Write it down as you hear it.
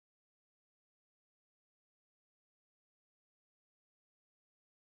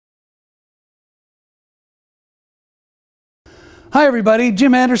Hi everybody,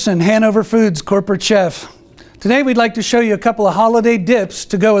 Jim Anderson, Hanover Foods Corporate Chef. Today we'd like to show you a couple of holiday dips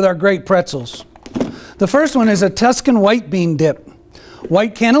to go with our great pretzels. The first one is a Tuscan white bean dip.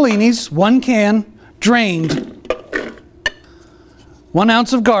 White cannellinis, 1 can, drained, 1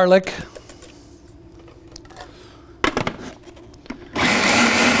 ounce of garlic,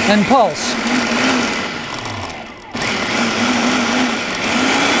 and pulse.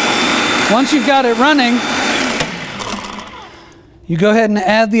 Once you've got it running, you go ahead and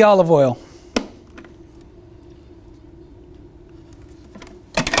add the olive oil.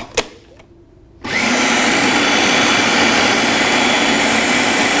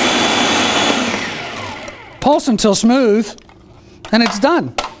 Pulse until smooth, and it's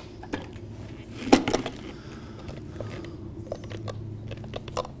done.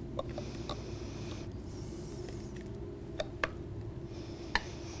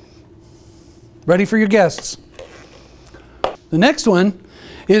 Ready for your guests. The next one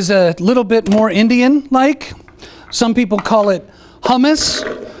is a little bit more Indian-like. Some people call it hummus,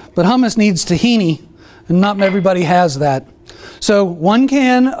 but hummus needs tahini, and not everybody has that. So 1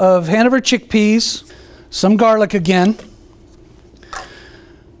 can of Hanover chickpeas, some garlic again,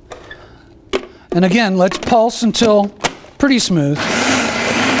 and again, let's pulse until pretty smooth.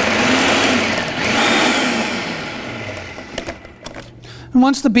 And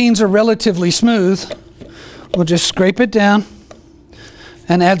once the beans are relatively smooth, we'll just scrape it down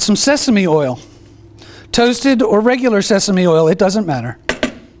and add some sesame oil. Toasted or regular sesame oil, it doesn't matter.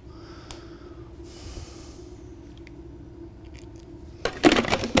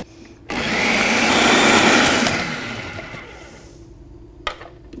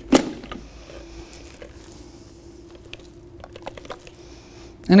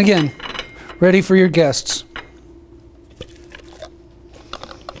 And again, ready for your guests.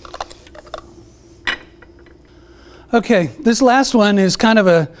 Okay, this last one is kind of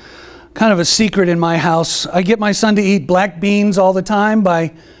a secret in my house. I get my son to eat black beans all the time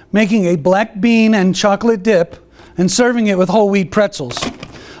by making a black bean and chocolate dip and serving it with whole wheat pretzels.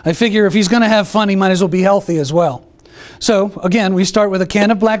 I figure if he's going to have fun, he might as well be healthy as well. So again, we start with a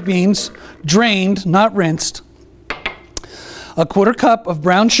can of black beans, drained, not rinsed, a 1/4 cup of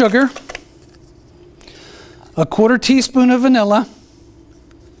brown sugar, a 1/4 teaspoon of vanilla,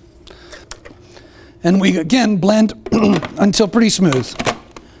 and we again blend until pretty smooth.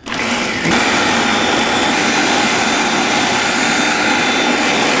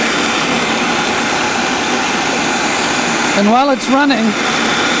 And while it's running,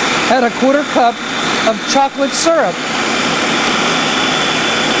 add a 1/4 cup of chocolate syrup.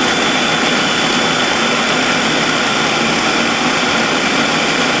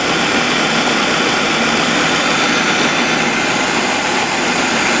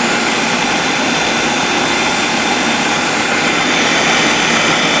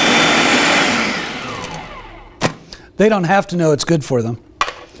 They don't have to know it's good for them.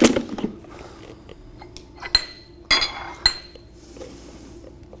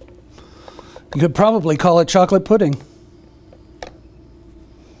 You could probably call it chocolate pudding.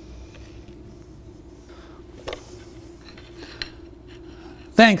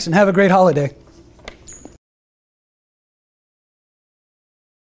 Thanks, and have a great holiday.